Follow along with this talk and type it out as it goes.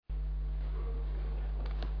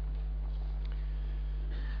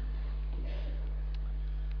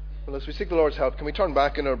Well, as we seek the Lord's help, can we turn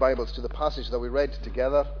back in our Bibles to the passage that we read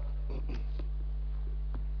together?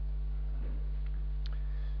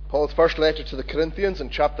 Paul's first letter to the Corinthians in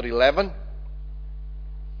chapter 11.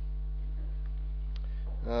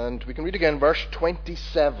 And we can read again verse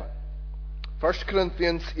 27. 1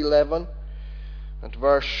 Corinthians 11 and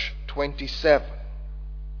verse 27.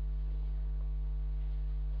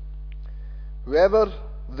 Whoever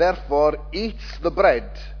therefore eats the bread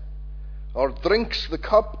or drinks the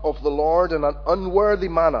cup of the Lord in an unworthy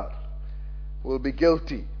manner will be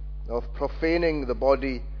guilty of profaning the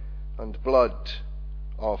body and blood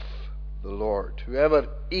of the Lord. Whoever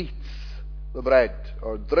eats the bread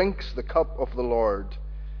or drinks the cup of the Lord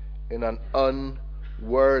in an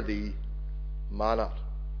unworthy manner.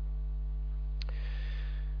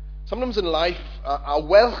 Sometimes in life, a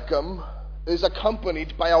welcome is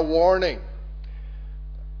accompanied by a warning.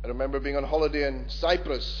 I remember being on holiday in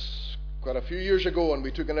Cyprus quite a few years ago, and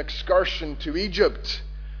we took an excursion to Egypt,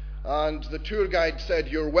 and the tour guide said,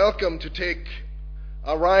 "You're welcome to take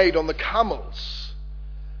a ride on the camels,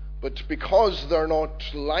 but because they're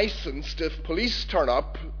not licensed, if police turn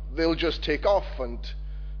up, they'll just take off, and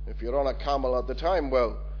if you're on a camel at the time,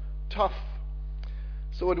 well, tough."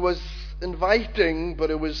 So it was inviting,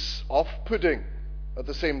 but it was off-putting at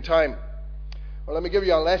the same time. Well, let me give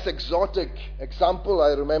you a less exotic example. I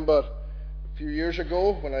remember a few years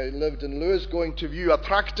ago when I lived in Lewis going to view a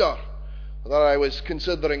tractor that I was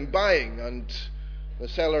considering buying, and the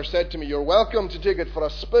seller said to me, "You're welcome to take it for a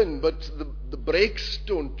spin, but the brakes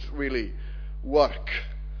don't really work."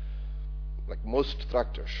 Like most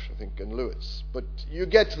tractors, I think, in Lewis. But you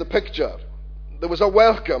get the picture. There was a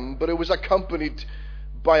welcome, but it was accompanied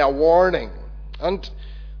by a warning. And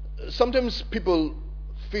sometimes people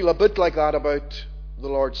feel a bit like that about the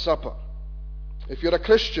Lord's Supper. If you're a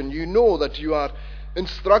Christian, you know that you are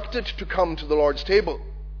instructed to come to the Lord's table.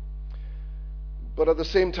 But at the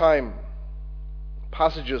same time,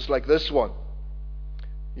 passages like this one,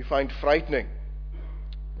 you find frightening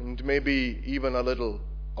and maybe even a little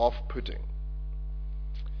off-putting.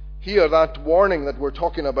 Here, that warning that we're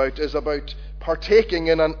talking about is about partaking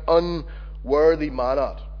in an unworthy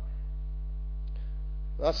manner.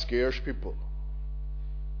 That scares people.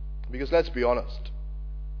 Because let's be honest,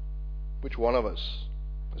 which one of us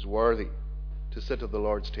is worthy to sit at the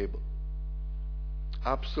Lord's table?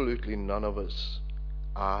 Absolutely none of us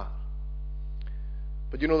are.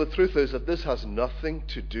 But you know, the truth is that this has nothing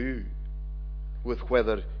to do with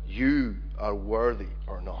whether you are worthy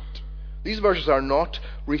or not. These verses are not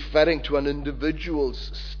referring to an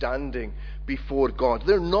individual's standing before God.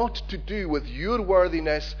 They're not to do with your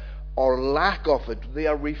worthiness or lack of it. They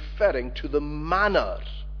are referring to the manner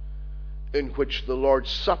in which the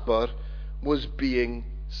Lord's Supper was being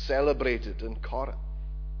celebrated in Corinth.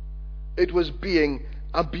 It was being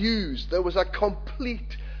abused. There was a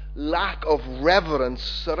complete lack of reverence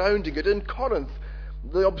surrounding it. In Corinth,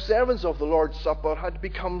 the observance of the Lord's Supper had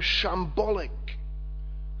become shambolic.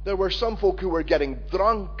 There were some folk who were getting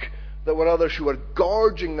drunk. There were others who were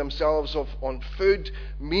gorging themselves on food.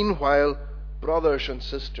 Meanwhile, brothers and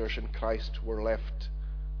sisters in Christ were left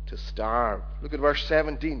to starve. Look at verse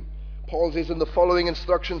 17. Paul says in the following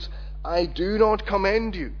instructions, "I do not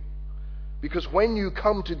commend you, because when you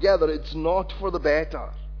come together, it's not for the better,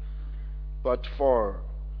 but for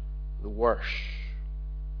the worse."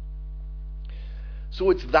 So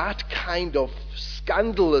it's that kind of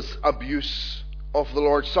scandalous abuse of the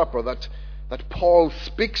Lord's Supper that Paul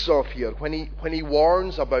speaks of here when he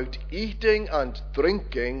warns about eating and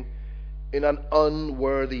drinking in an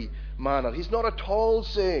unworthy manner. He's not at all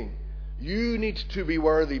saying you need to be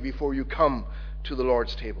worthy before you come to the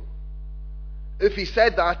Lord's table. If he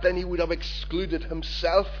said that, then he would have excluded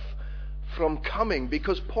himself from coming,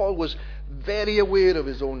 because Paul was very aware of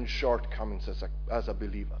his own shortcomings as a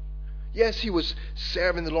believer. Yes, he was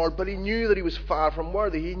serving the Lord, but he knew that he was far from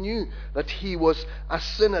worthy. He knew that he was a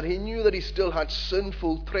sinner. He knew that he still had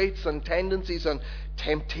sinful traits and tendencies and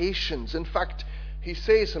temptations. In fact, he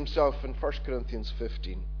says himself in 1 Corinthians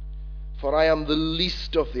 15, "For I am the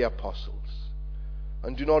least of the apostles,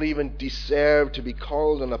 and do not even deserve to be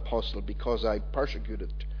called an apostle, because I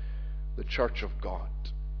persecuted the church of God."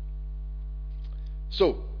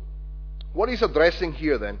 So, what he's addressing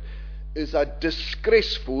here then is a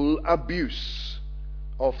disgraceful abuse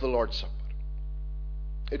of the Lord's Supper.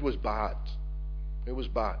 It was bad. It was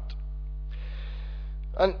bad.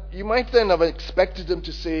 And you might then have expected him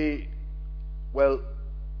to say, well,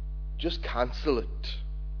 just cancel it.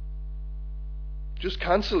 Just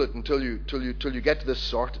cancel it until you get this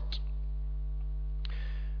sorted.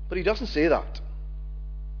 But he doesn't say that.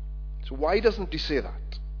 So why doesn't he say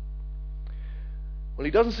that? Well,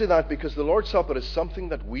 he doesn't say that because the Lord's Supper is something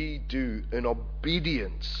that we do in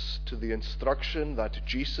obedience to the instruction that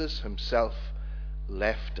Jesus himself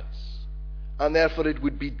left us. And therefore it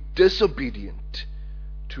would be disobedient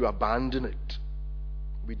to abandon it.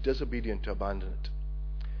 It would be disobedient to abandon it.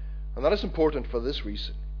 And that is important for this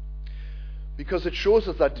reason. Because it shows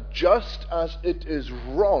us that just as it is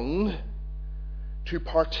wrong to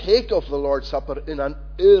partake of the Lord's Supper in an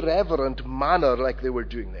irreverent manner like they were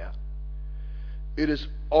doing there, it is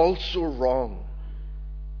also wrong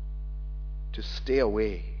to stay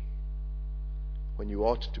away when you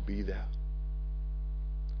ought to be there.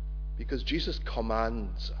 Because Jesus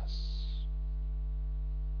commands us,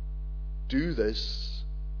 do this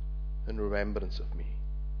in remembrance of me.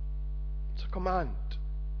 It's a command.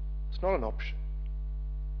 It's not an option.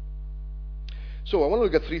 So I want to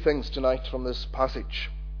look at three things tonight from this passage.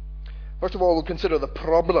 First of all, we'll consider the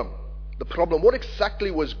problem. The problem. What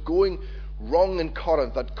exactly was going wrong in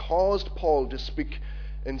Corinth that caused Paul to speak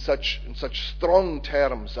in such strong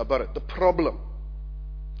terms about it? The problem.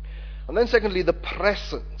 And then secondly, the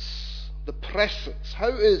presence. The presence. How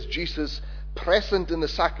is Jesus present in the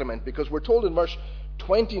sacrament? Because we're told in verse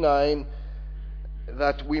 29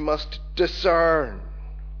 that we must discern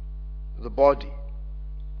the body.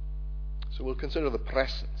 So we'll consider the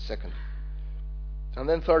presence, secondly. And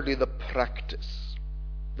then thirdly, the practice.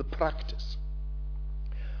 The practice.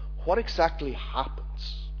 What exactly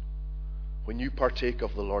happens when you partake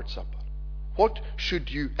of the Lord's Supper? What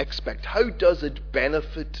should you expect? How does it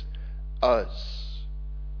benefit us?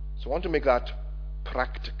 So I want to make that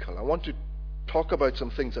practical. I want to talk about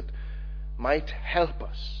some things that might help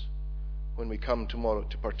us when we come tomorrow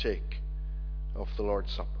to partake of the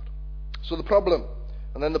Lord's Supper. So the problem,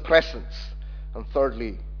 and then the presence, and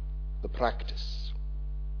thirdly, the practice.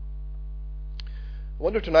 I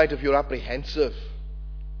wonder tonight if you're apprehensive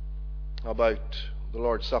about the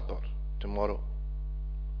Lord's Supper tomorrow.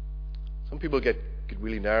 Some people get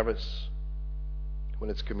really nervous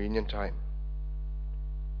when it's communion time.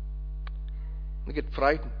 They get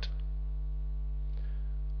frightened.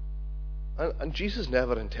 And Jesus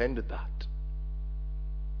never intended that.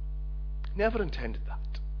 Never intended that.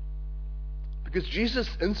 Because Jesus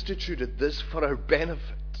instituted this for our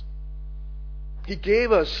benefit. He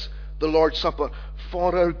gave us the Lord's Supper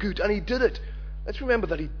for our good. And he did it. Let's remember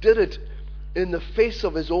that he did it in the face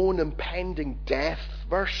of his own impending death.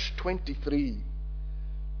 Verse 23.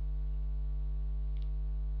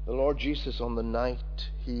 The Lord Jesus, on the night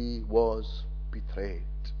he was betrayed,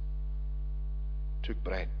 took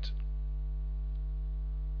bread.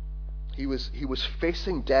 He was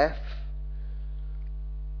facing death,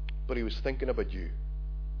 but he was thinking about you.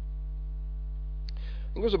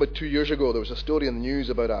 I think it was about 2 years ago, there was a story in the news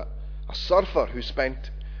about a surfer who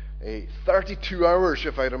spent 32 hours,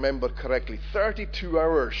 if I remember correctly, 32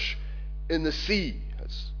 hours in the sea.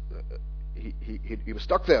 He was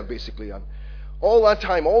stuck there, basically. And all that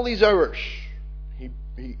time, all these hours,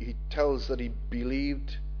 he tells that he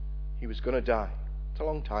believed he was going to die. It's a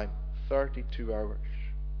long time, 32 hours.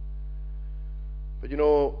 But you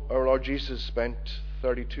know, our Lord Jesus spent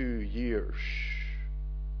 32 years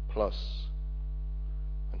plus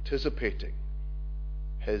anticipating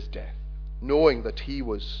his death, knowing that he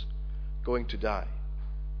was going to die.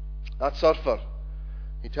 That surfer,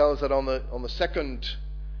 he tells that on the second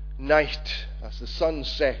night, as the sun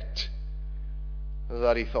set,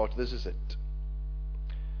 that he thought, this is it.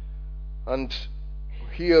 And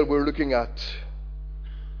here we're looking at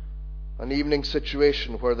an evening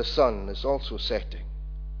situation where the sun is also setting,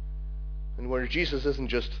 and where Jesus isn't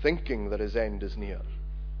just thinking that his end is near,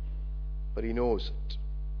 but he knows it.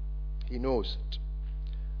 He knows it.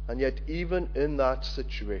 And yet, even in that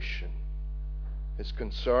situation, his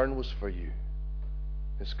concern was for you.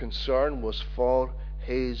 His concern was for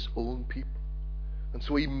his own people. And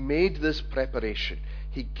so he made this preparation.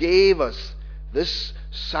 He gave us this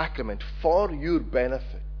sacrament for your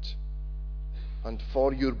benefit and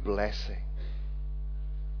for your blessing.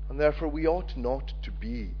 And therefore we ought not to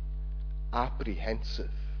be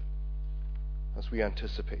apprehensive as we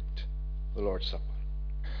anticipate the Lord's Supper.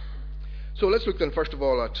 So let's look then first of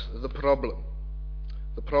all at the problem.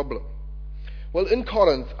 The problem. Well, in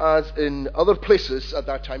Corinth, as in other places at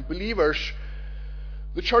that time, believers,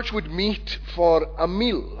 the church would meet for a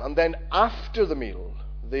meal, and then after the meal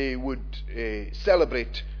they would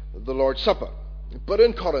celebrate the Lord's Supper. But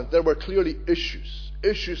in Corinth there were clearly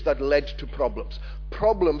issues that led to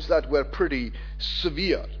problems that were pretty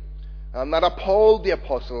severe, and that appalled the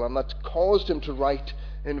apostle, and that caused him to write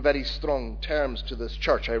in very strong terms to this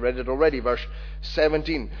church. I read it already, verse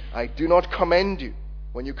 17. I do not commend you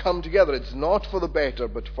when you come together. It's not for the better,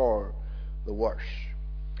 but for the worse.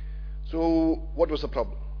 So what was the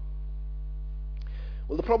problem?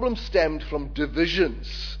 Well, the problem stemmed from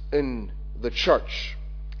divisions in the church.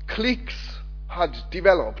 Cliques had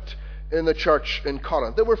developed in the church in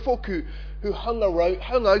Corinth. There were folk who hung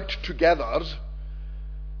out together,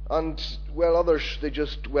 and, well, others, they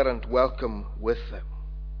just weren't welcome with them.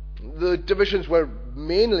 The divisions were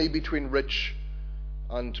mainly between rich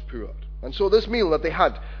and poor. And so this meal that they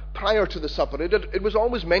had prior to the supper, it was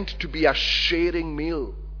always meant to be a sharing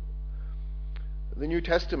meal. The New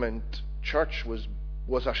Testament church was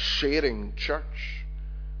a sharing church.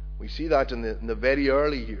 We see that in the very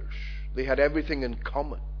early years. They had everything in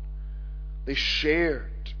common. They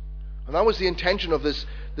shared. And that was the intention of this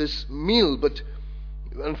meal.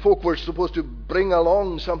 And folk were supposed to bring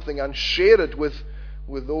along something and share it with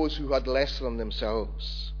those who had less than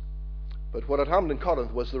themselves. But what had happened in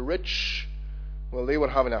Corinth was the rich, well, they were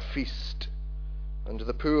having a feast, and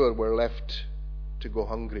the poor were left to go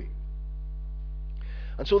hungry.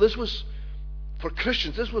 And so this was, for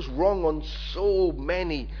Christians, this was wrong on so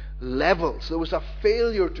many levels. There was a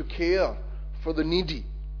failure to care for the needy.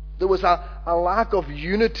 There was a lack of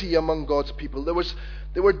unity among God's people.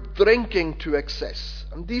 They were drinking to excess.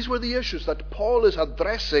 And these were the issues that Paul is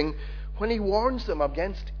addressing when he warns them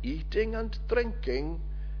against eating and drinking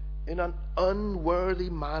in an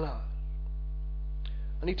unworthy manner.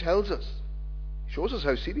 And he tells us, he shows us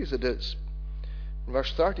how serious it is in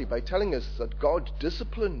verse 30 by telling us that God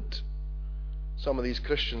disciplined some of these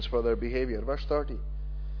Christians for their behavior. Verse 30.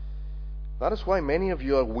 That is why many of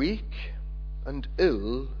you are weak and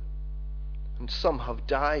ill, and some have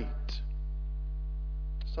died.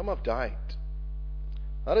 Some have died.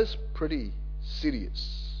 That is pretty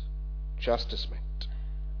serious chastisement.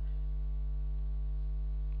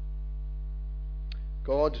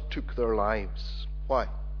 God took their lives. Why?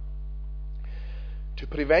 To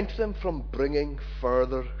prevent them from bringing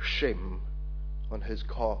further shame on his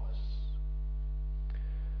cause.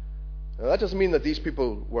 Now, that doesn't mean that these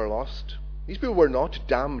people were lost. These people were not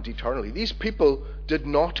damned eternally. These people did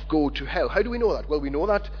not go to hell. How do we know that? Well, we know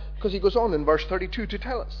that because he goes on in verse 32 to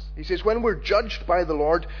tell us. He says, when we're judged by the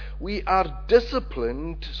Lord, we are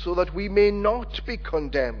disciplined so that we may not be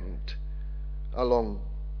condemned along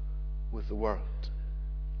with the world.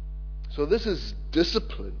 So this is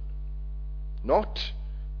discipline, not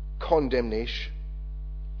condemnation.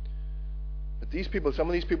 But these people, some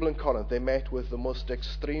of these people in Corinth, they met with the most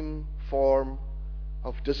extreme form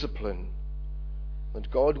of discipline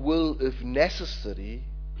that God will, if necessary,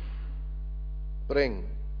 bring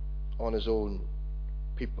on his own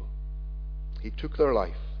people. He took their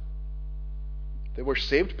life. They were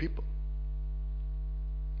saved people.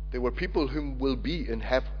 They were people whom will be in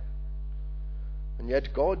heaven. And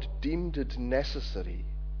yet God deemed it necessary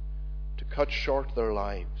to cut short their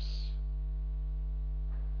lives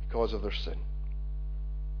because of their sin.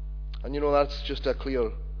 And that's just a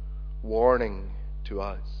clear warning to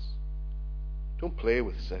us. Don't play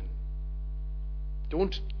with sin.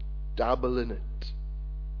 Don't dabble in it.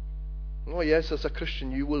 Oh yes, as a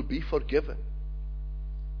Christian you will be forgiven.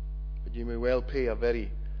 But you may well pay a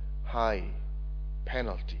very high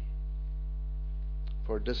penalty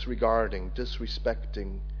for disregarding,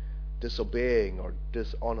 disrespecting, disobeying, or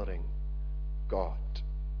dishonoring God.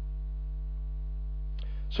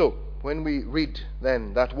 So, when we read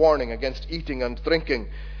then that warning against eating and drinking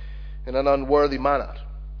in an unworthy manner,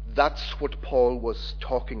 that's what Paul was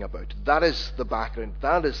talking about. That is the background.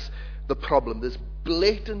 That is the problem. This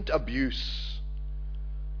blatant abuse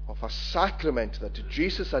of a sacrament that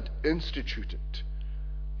Jesus had instituted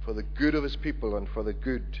for the good of his people and for the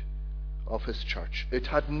good of his church. It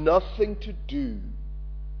had nothing to do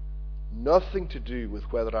with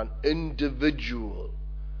whether an individual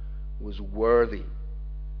was worthy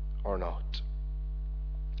or not.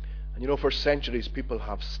 And for centuries people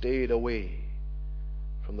have stayed away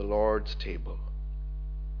from the Lord's table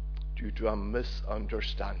due to a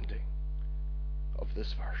misunderstanding of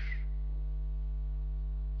this verse.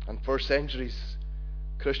 And for centuries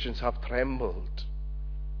Christians have trembled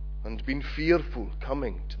and been fearful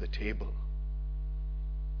coming to the table,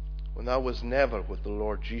 when that was never what the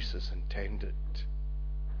Lord Jesus intended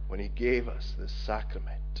when he gave us this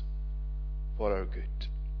sacrament for our good.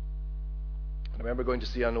 I remember going to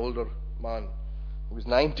see an older man who was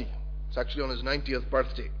 90. It's actually on his 90th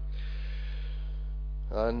birthday.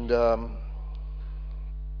 And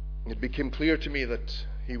it became clear to me that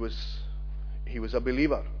he was a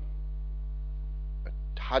believer.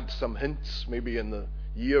 It had some hints maybe in the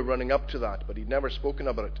year running up to that, but he'd never spoken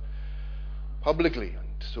about it publicly.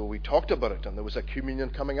 And so we talked about it, and there was a communion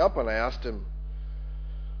coming up, and I asked him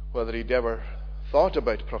whether he'd ever thought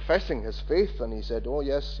about professing his faith, and he said, "Oh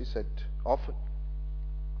yes," he said, "often."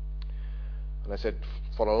 And I said,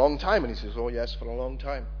 "For a long time?" And he says, "Oh yes, for a long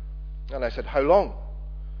time." And I said, "How long?"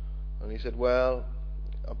 And he said, "Well,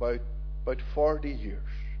 about 40 years."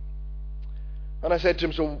 And I said to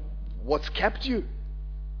him, "So what's kept you?"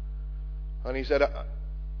 And he said,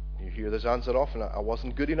 you hear this answer often, "I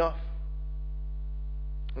wasn't good enough."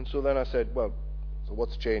 And so then I said, "Well, so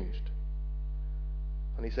what's changed?"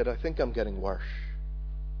 And he said, "I think I'm getting worse.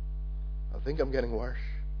 I think I'm getting worse."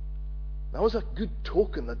 That was a good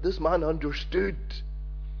token that this man understood.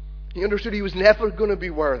 He understood he was never going to be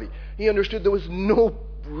worthy. He understood there was no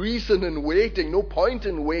reason in waiting, no point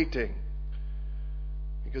in waiting.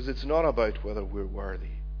 Because it's not about whether we're worthy.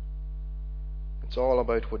 It's all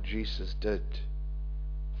about what Jesus did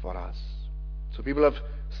for us. So people have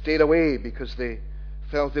stayed away because they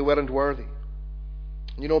felt they weren't worthy.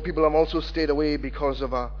 You know, people have also stayed away because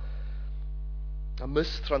of a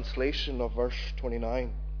mistranslation of verse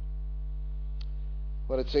 29.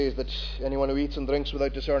 Where it says that anyone who eats and drinks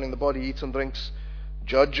without discerning the body eats and drinks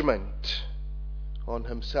judgment on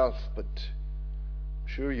himself. But I'm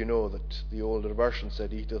sure you know that the older version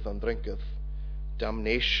said, eateth and drinketh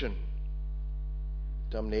damnation.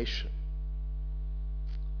 Damnation.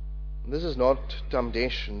 And this is not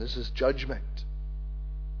damnation, this is judgment.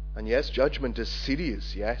 And yes, judgment is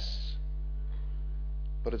serious, yes.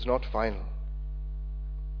 But it's not final.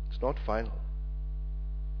 It's not final.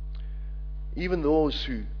 Even those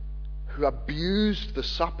who abused the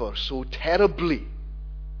supper so terribly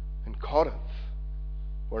in Corinth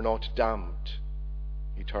were not damned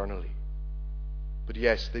eternally. But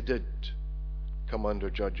yes, they did come under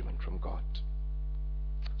judgment from God.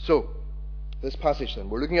 So, this passage then,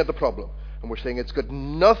 we're looking at the problem, and we're saying it's got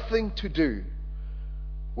nothing to do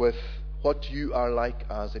with what you are like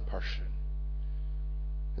as a person.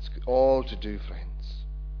 It's all to do, friends,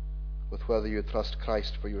 with whether you trust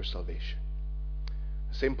Christ for your salvation.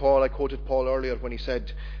 St. Paul, I quoted Paul earlier when he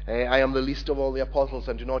said, "I am the least of all the apostles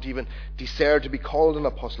and do not even deserve to be called an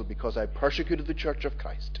apostle because I persecuted the church of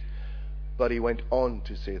Christ." But he went on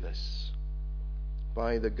to say this,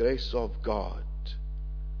 "By the grace of God,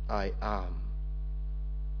 I am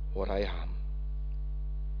what I am."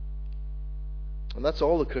 And that's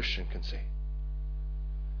all the Christian can say.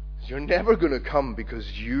 You're never going to come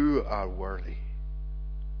because you are worthy.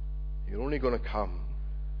 You're only going to come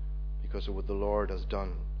because of what the Lord has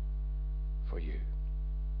done for you.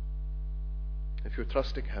 If you're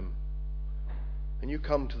trusting Him, and you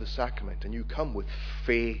come to the sacrament, and you come with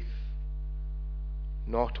faith,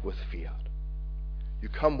 not with fear. You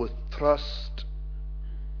come with trust,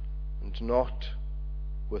 and not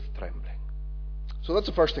with trembling. So that's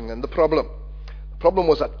the first thing. And the problem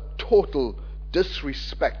was a total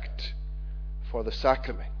disrespect for the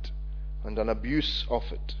sacrament and an abuse of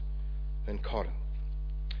it in Corinth.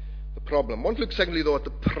 The problem. I want to look secondly, though, at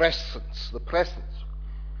the presence. The presence.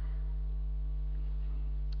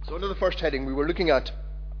 So under the first heading, we were looking at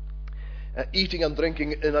eating and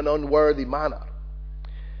drinking in an unworthy manner.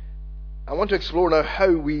 I want to explore now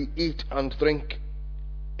how we eat and drink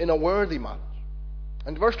in a worthy manner.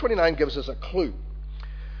 And verse 29 gives us a clue.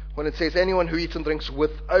 When it says, anyone who eats and drinks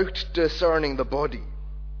without discerning the body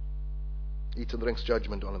eats and drinks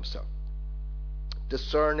judgment on himself.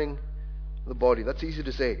 Discerning the body. That's easy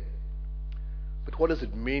to say. But what does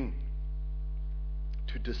it mean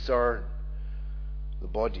to discern the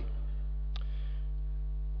body?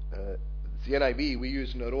 The NIV we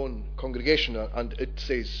use in our own congregation, and it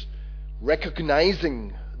says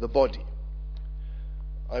recognizing the body.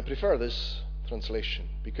 I prefer this translation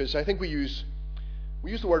because I think we use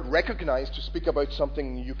the word recognize to speak about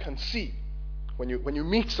something you can see. When you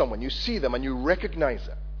meet someone, you see them and you recognize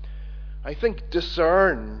them. I think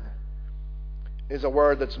discern is a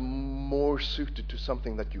word that's more suited to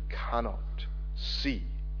something that you cannot see.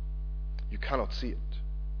 You cannot see it.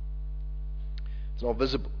 It's not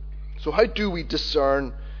visible. So how do we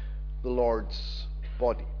discern the Lord's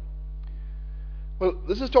body? Well,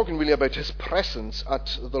 this is talking really about His presence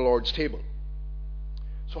at the Lord's table.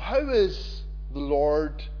 So how is the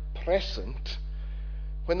Lord present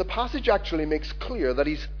when the passage actually makes clear that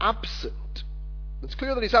He's absent? It's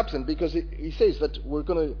clear that He's absent because He says that we're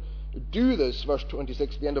going to do this, verse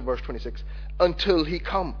 26, the end of verse 26, until He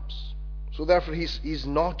comes. So therefore He's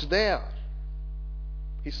not there.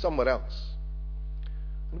 He's somewhere else.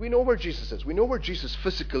 And we know where Jesus is. We know where Jesus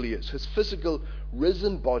physically is. His physical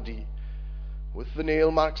risen body with the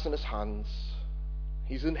nail marks in His hands.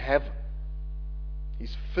 He's in heaven.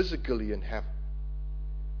 He's physically in heaven.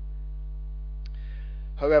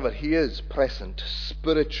 However, He is present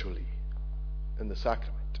spiritually in the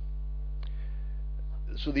sacrament.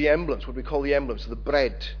 So the emblems, what we call the emblems, the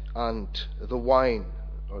bread and the wine,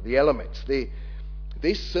 or the elements,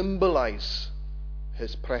 they symbolize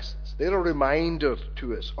his presence. They're a reminder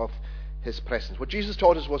to us of his presence. What Jesus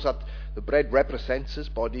taught us was that the bread represents his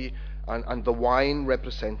body and the wine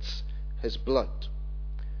represents his blood.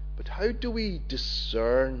 But how do we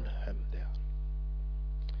discern him there?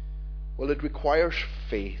 Well, it requires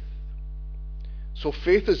faith. So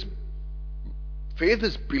faith is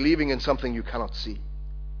believing in something you cannot see.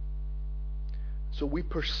 So we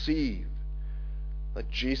perceive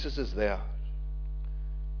that Jesus is there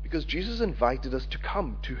because Jesus invited us to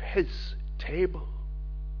come to his table.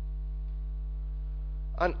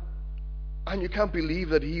 And you can't believe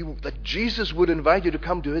that Jesus would invite you to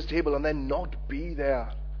come to his table and then not be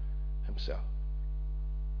there himself.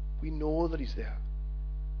 We know that he's there.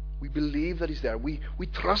 We believe that he's there. We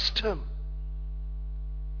trust him.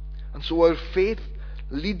 And so our faith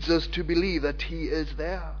leads us to believe that he is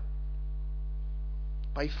there.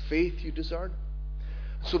 By faith you discern.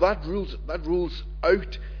 So that rules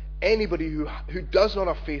out anybody who does not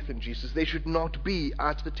have faith in Jesus. They should not be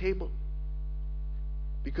at the table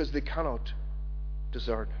because they cannot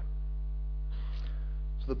discern him.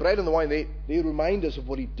 So the bread and the wine, they remind us of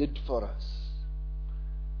what he did for us.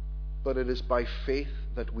 But it is by faith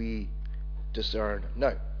that we discern.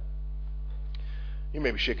 Now, you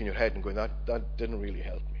may be shaking your head and going, that didn't really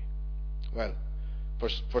help me. Well,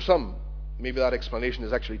 for some, maybe that explanation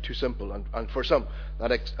is actually too simple, and for some,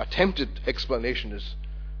 that attempted explanation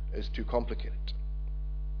is too complicated.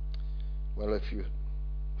 Well, if you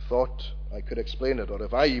thought I could explain it, or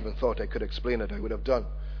if I even thought I could explain it, I would have done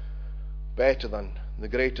better than the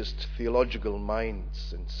greatest theological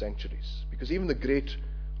minds in centuries. Because even the great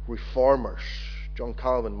reformers, John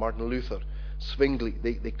Calvin, Martin Luther, Zwingli,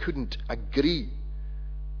 they couldn't agree.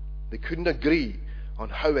 They couldn't agree on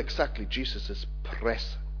how exactly Jesus is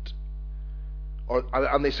present.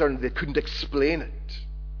 And they couldn't explain it.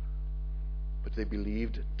 But they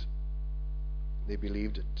believed it. They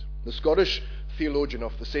believed it. The Scottish theologian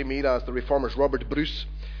of the same era as the Reformers, Robert Bruce,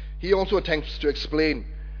 he also attempts to explain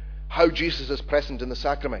how Jesus is present in the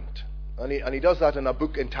sacrament. And he does that in a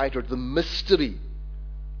book entitled The Mystery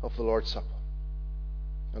of the Lord's Supper.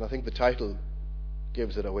 And I think the title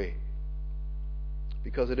gives it away.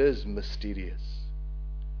 Because it is mysterious.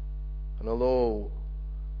 And although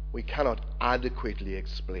we cannot adequately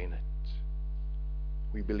explain it,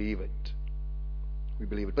 we believe it. We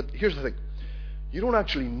believe it. But here's the thing. You don't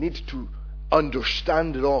actually need to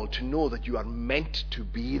understand it all to know that you are meant to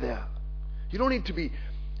be there. You don't need to be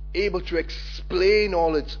able to explain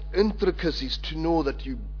all its intricacies to know that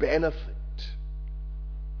you benefit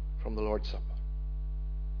from the Lord's Supper.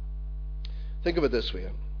 Think of it this way.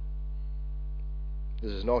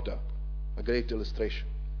 This is not a great illustration.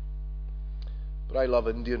 But I love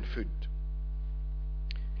Indian food.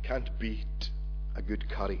 You can't beat a good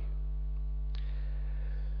curry.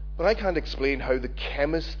 But I can't explain how the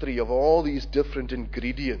chemistry of all these different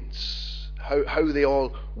ingredients, how they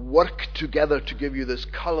all work together to give you this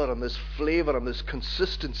colour and this flavour and this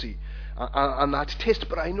consistency and that taste.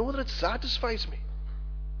 But I know that it satisfies me.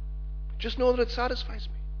 Just know that it satisfies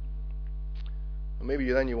me. And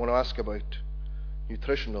maybe then you want to ask about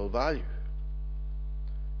nutritional value.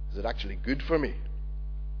 Is it actually good for me?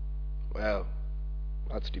 Well,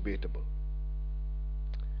 that's debatable.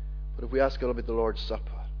 But if we ask about the Lord's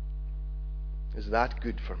Supper, is that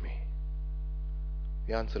good for me?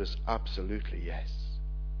 The answer is absolutely yes.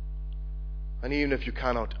 And even if you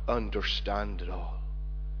cannot understand it all,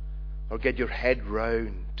 or get your head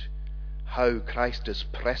round how Christ is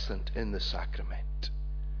present in the sacrament,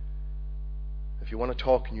 if you want to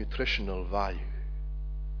talk nutritional value,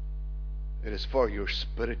 it is for your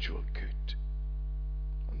spiritual good.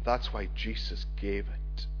 And that's why Jesus gave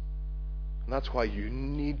it. And that's why you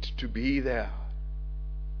need to be there.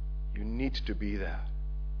 You need to be there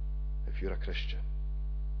if you're a Christian.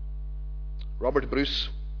 Robert Bruce,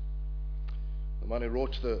 the man who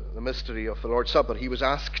wrote the Mystery of the Lord's Supper, he was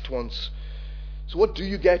asked once, so what do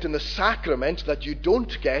you get in the sacrament that you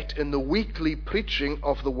don't get in the weekly preaching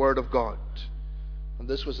of the Word of God? And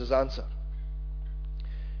this was his answer.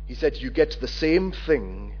 He said, you get the same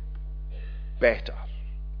thing better.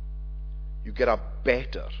 You get a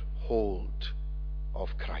better hold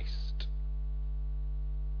of Christ.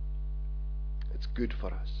 It's good for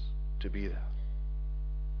us to be there.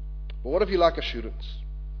 But what if you lack assurance?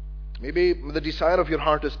 Maybe the desire of your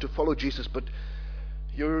heart is to follow Jesus, but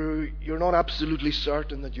you're not absolutely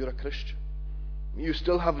certain that you're a Christian. You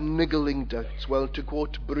still have niggling doubts. Well, to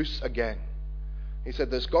quote Bruce again, he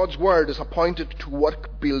said this, God's Word is appointed to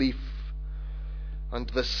work belief. And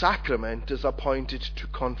the sacrament is appointed to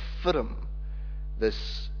confirm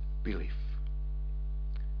this belief.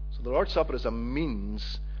 So the Lord's Supper is a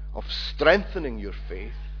means of strengthening your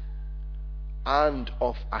faith and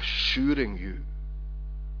of assuring you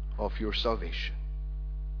of your salvation.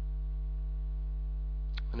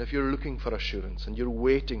 And if you're looking for assurance and you're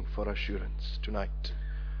waiting for assurance tonight,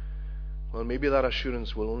 well, maybe that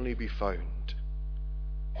assurance will only be found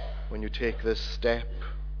when you take this step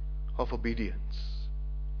of obedience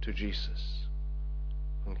to Jesus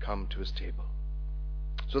and come to his table.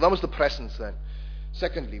 So that was the presence then.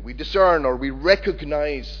 Secondly, we discern or we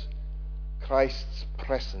recognize Christ's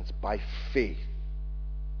presence by faith.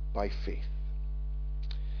 By faith.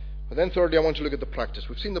 But then thirdly, I want to look at the practice.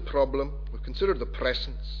 We've seen the problem. We've considered the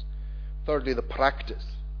presence. Thirdly, the practice.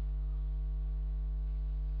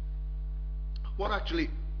 What actually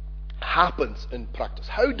happens in practice?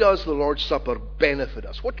 How does the Lord's Supper benefit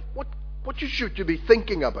us? What should you be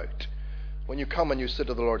thinking about when you come and you sit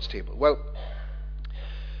at the Lord's table? Well,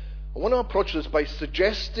 I want to approach this by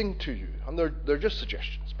suggesting to you, and they're just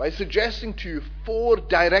suggestions, by suggesting to you 4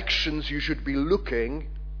 directions you should be looking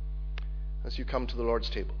as you come to the Lord's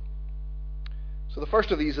table. So the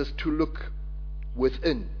first of these is to look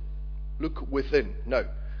within. Look within. Now,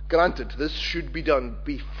 granted, this should be done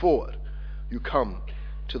before you come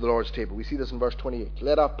to the Lord's table. We see this in verse 28.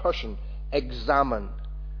 Let a person examine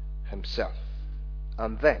himself,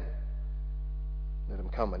 and then let him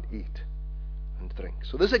come and eat and drink.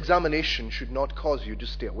 So this examination should not cause you to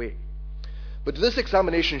stay away, but this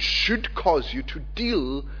examination should cause you to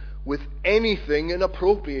deal with anything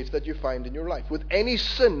inappropriate that you find in your life, with any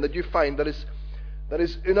sin that you find that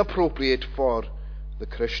is inappropriate for the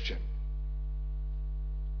Christian.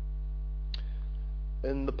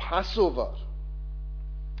 In the Passover,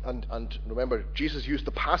 and remember, Jesus used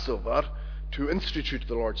the Passover to institute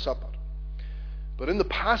the Lord's Supper. But in the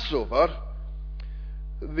Passover,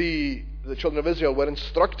 the children of Israel were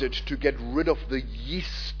instructed to get rid of the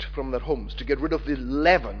yeast from their homes, to get rid of the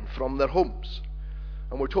leaven from their homes.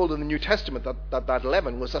 And we're told in the New Testament that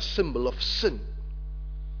leaven was a symbol of sin.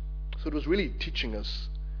 So it was really teaching us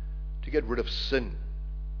to get rid of sin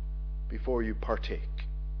before you partake.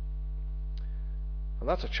 And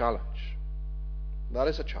that's a challenge. That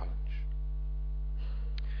is a challenge.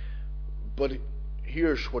 But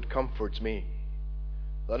here's what comforts me.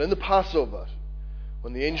 That in the Passover,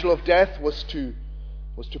 when the angel of death was to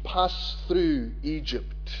pass through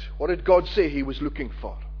Egypt, what did God say he was looking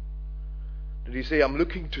for? Did he say, I'm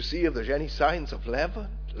looking to see if there's any signs of leaven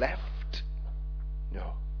left?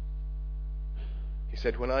 No. He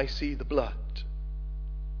said, when I see the blood,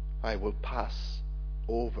 I will pass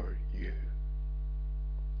over you.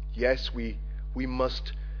 Yes, we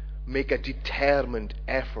must make a determined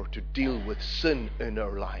effort to deal with sin in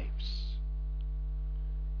our lives.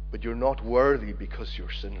 But you're not worthy because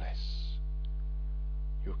you're sinless.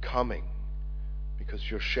 You're coming because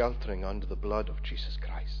you're sheltering under the blood of Jesus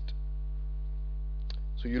Christ.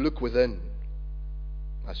 So you look within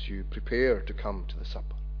as you prepare to come to the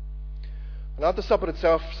supper. And at the supper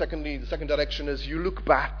itself, secondly, the second direction is you look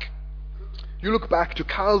back. You look back to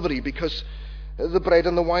Calvary, because the bread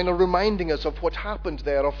and the wine are reminding us of what happened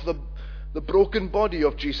there, of the broken body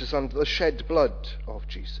of Jesus and the shed blood of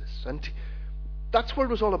Jesus. And that's what it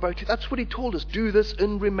was all about. That's what he told us. Do this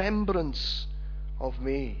in remembrance of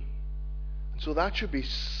me. And so that should be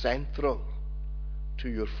central to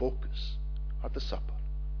your focus at the supper.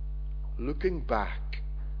 Looking back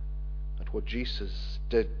at what Jesus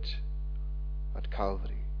did at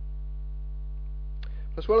Calvary.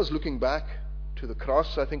 As well as looking back to the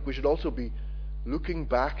cross, I think we should also be looking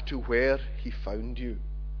back to where he found you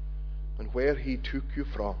and where he took you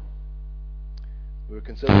from. We were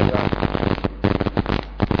considering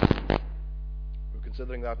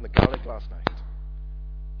that in the Gaelic last night.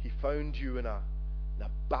 He found you in a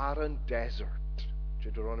barren desert,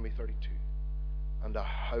 Deuteronomy 32, and a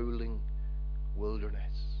howling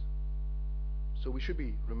wilderness. So we should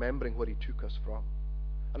be remembering where he took us from.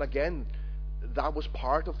 And again, that was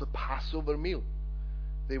part of the Passover meal.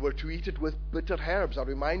 They were to eat it with bitter herbs, a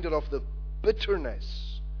reminder of the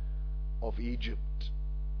bitterness of Egypt.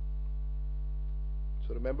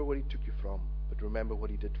 So remember where he took you from, but remember what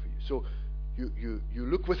he did for you. So you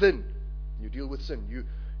look within, you deal with sin.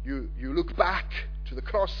 You look back to the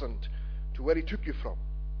cross and to where he took you from.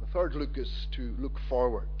 The third look is to look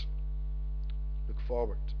forward. Look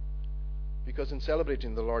forward. Because in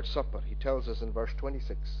celebrating the Lord's Supper, he tells us in verse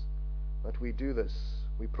 26 that we do this,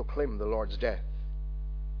 we proclaim the Lord's death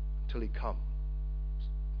until he comes.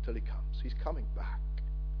 Until he comes. He's coming back.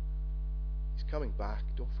 He's coming back.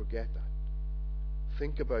 Don't forget that.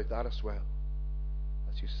 Think about that as well.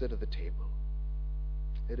 as you sit at the table.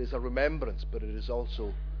 It is a remembrance, but it is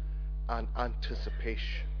also an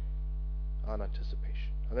anticipation. An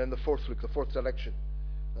anticipation. And then the fourth direction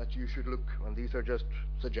that you should look, and these are just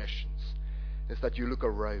suggestions, is that you look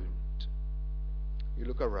around. You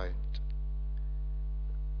look around.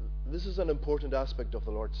 This is an important aspect of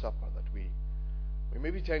the Lord's Supper that we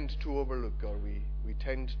maybe tend to overlook, or we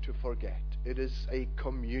tend to forget. It is a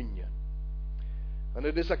communion. And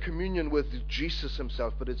it is a communion with Jesus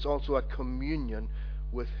himself, but it's also a communion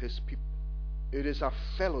with his people. It is a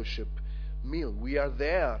fellowship meal. We are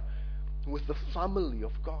there with the family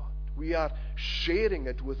of God. We are sharing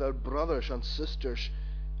it with our brothers and sisters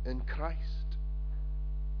in Christ.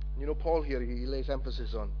 You know, Paul here, he lays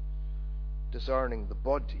emphasis on discerning the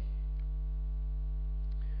body.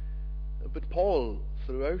 But Paul,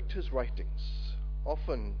 throughout his writings,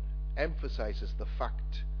 often emphasizes the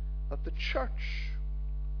fact that the church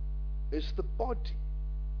is the body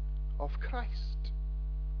of Christ.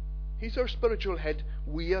 He's our spiritual head.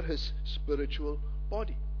 We are his spiritual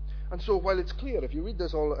body. And so while it's clear, if you read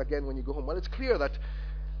this all again when you go home, well, it's clear that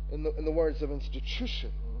in the words of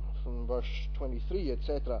institution, from verse 23,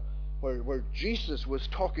 etc., where Jesus was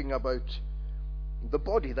talking about the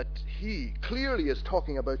body, that he clearly is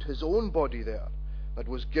talking about his own body there that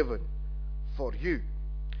was given for you.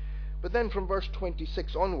 But then from verse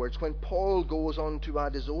 26 onwards, when Paul goes on to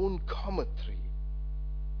add his own commentary,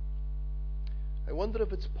 I wonder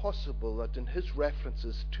if it's possible that in his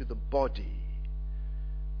references to the body,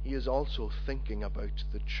 he is also thinking about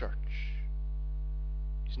the church.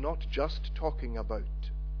 He's not just talking about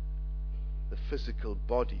the physical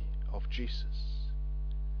body of Jesus,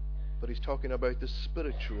 but he's talking about the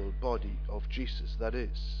spiritual body of Jesus, that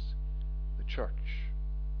is, the church.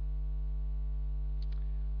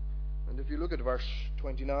 And if you look at verse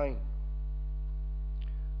 29,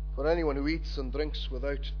 for anyone who eats and drinks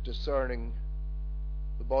without discerning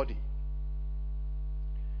the body,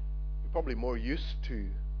 you're probably more used to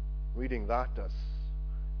reading that as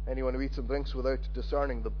anyone who eats and drinks without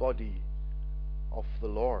discerning the body of the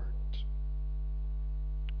Lord.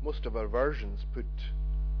 Most of our versions put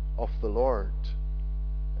of the Lord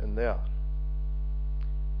in there.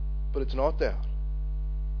 But it's not there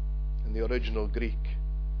in the original Greek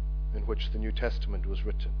in which the New Testament was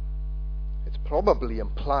written. It's probably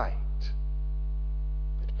implied.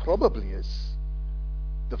 It probably is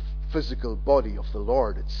the physical body of the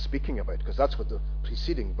Lord it's speaking about, because that's what the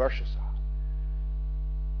preceding verses are.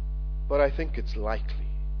 But I think it's likely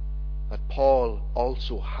that Paul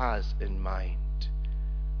also has in mind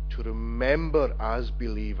to remember as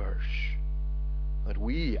believers that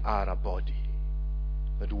we are a body,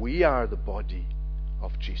 that we are the body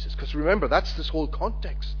of Jesus. Because remember, that's this whole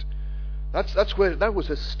context. That was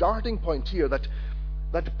his starting point here,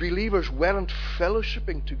 that believers weren't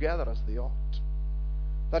fellowshipping together as they ought.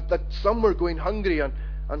 That some were going hungry and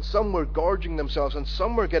some were gorging themselves and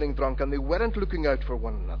some were getting drunk, and they weren't looking out for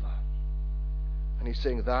one another. And he's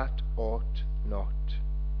saying that ought not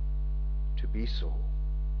to be so.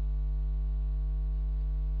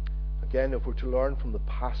 Again, if we're to learn from the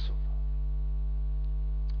Passover,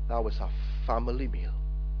 that was a family meal.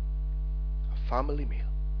 A family meal.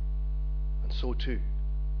 And so too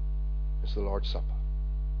is the Lord's Supper.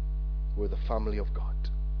 We're the family of God.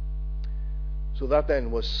 So that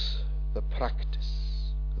then was the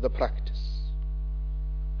practice. The practice.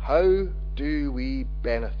 How do we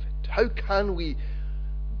benefit? How can we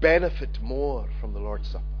benefit more from the Lord's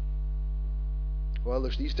Supper? Well,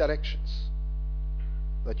 there's these directions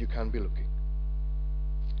that you can be looking.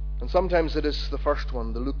 And sometimes it is the first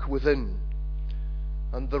one, the look within,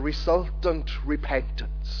 and the resultant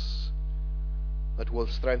repentance that will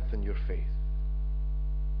strengthen your faith.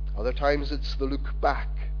 Other times it's the look back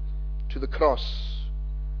to the cross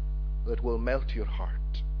that will melt your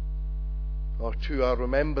heart, or to a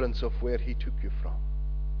remembrance of where he took you from.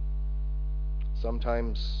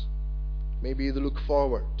 Sometimes maybe the look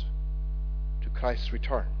forward to Christ's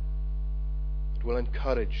return. It will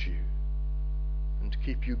encourage you and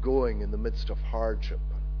keep you going in the midst of hardship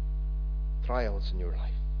and trials in your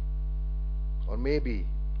life. Or maybe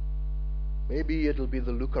it'll be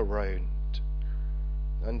the look around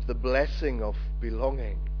and the blessing of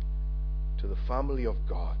belonging to the family of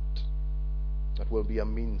God that will be a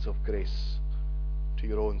means of grace to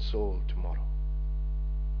your own soul tomorrow.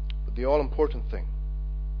 But the all-important thing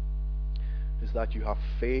is that you have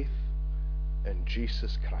faith in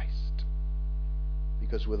Jesus Christ.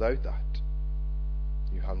 Because without that,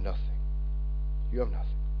 you have nothing. You have nothing.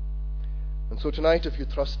 And so tonight, if you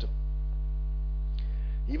trust him,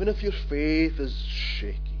 even if your faith is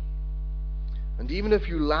shaky, And even if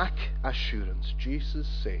you lack assurance, Jesus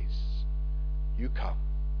says, you come.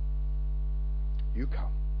 You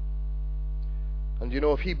come. And you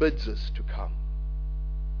know, if He bids us to come,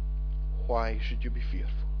 why should you be fearful?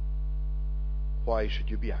 Why should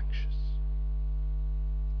you be anxious?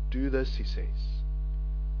 Do this, He says,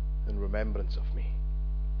 in remembrance of me.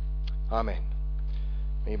 Amen.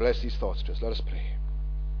 May He bless these thoughts to us. Let us pray.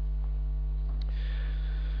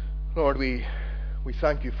 Lord, we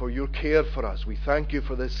thank You for Your care for us. We thank You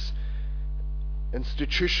for this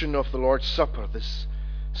institution of the Lord's Supper, this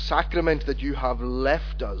sacrament that You have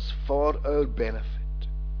left us for our benefit.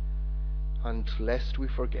 And lest we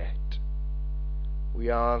forget, we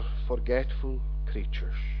are forgetful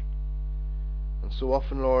creatures. And so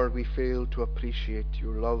often, Lord, we fail to appreciate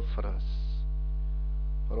Your love for us,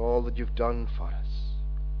 for all that You've done for us.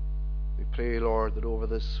 We pray, Lord, that over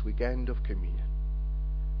this weekend of communion,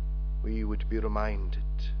 we would be reminded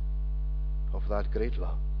of that great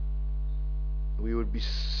love. We would be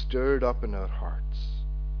stirred up in our hearts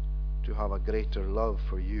to have a greater love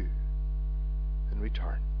for You in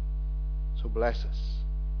return. So bless us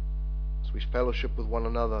as we fellowship with one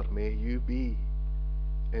another. May You be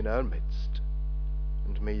in our midst,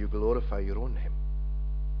 and may You glorify Your own name.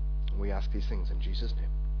 And we ask these things in Jesus' name.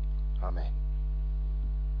 Amen.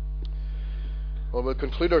 Well, we'll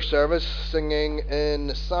conclude our service singing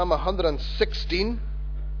in Psalm 116.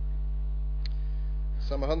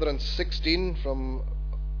 Psalm 116 from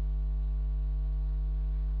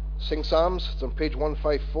Sing Psalms. It's on page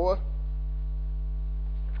 154.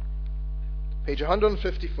 Page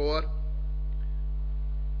 154.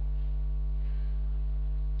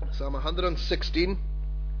 Psalm 116. We're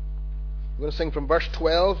going to sing from verse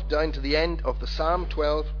 12 down to the end of the Psalm,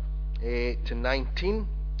 12 to 19.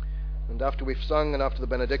 And after we've sung and after the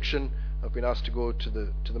benediction, I've been asked to go to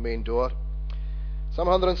the main door. Psalm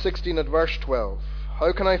 116 at verse 12.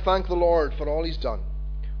 How can I thank the Lord for all He's done?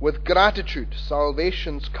 With gratitude,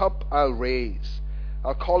 salvation's cup I'll raise.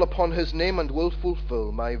 I'll call upon His name and will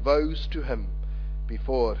fulfill my vows to Him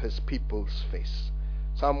before His people's face.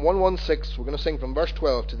 Psalm 116, we're going to sing from verse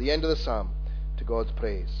 12 to the end of the psalm, to God's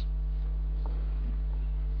praise.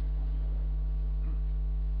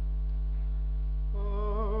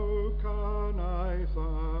 How can I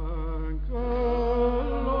thank the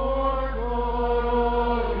Lord for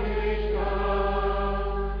all He's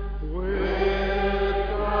done? With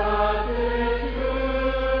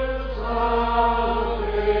gratitude,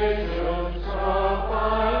 salvation's cup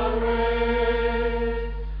I'll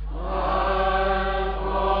raise. I'll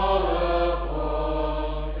call upon His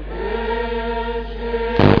name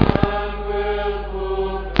and will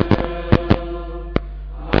fulfill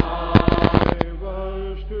my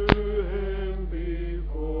vows to Him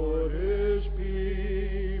before His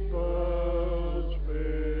people's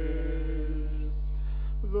face.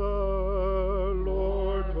 The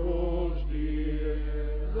Lord holds dear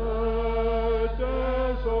the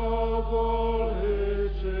death of all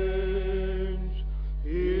His saints.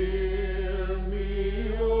 Hear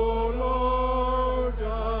me, O Lord,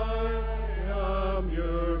 I am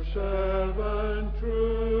Your servant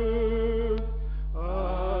true.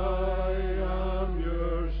 I am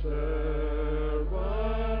Your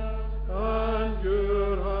servant and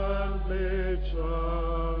Your handmaid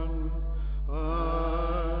son.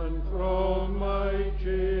 And from my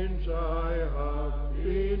chains I have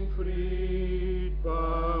been freed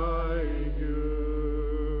by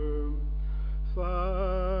You.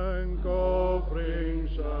 Thank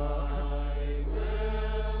offerings I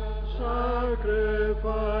will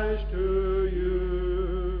sacrifice to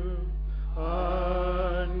You,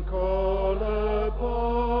 and call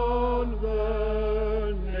upon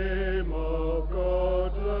the name of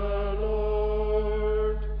God the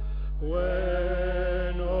Lord,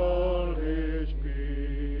 when all His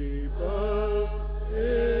people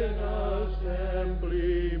in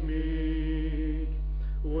assembly meet.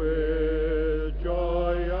 With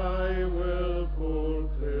joy I will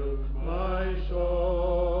fulfill my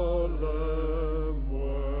solemn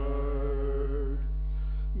word.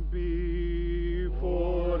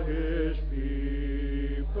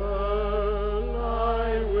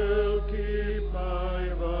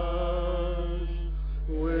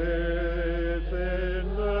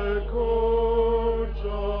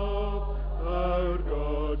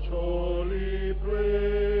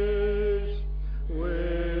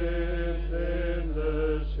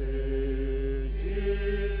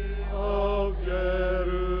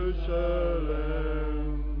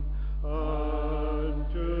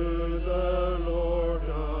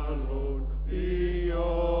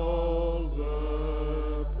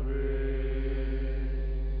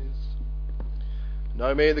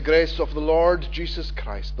 Now may the grace of the Lord Jesus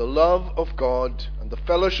Christ, the love of God, and the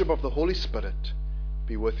fellowship of the Holy Spirit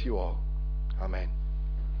be with you all. Amen.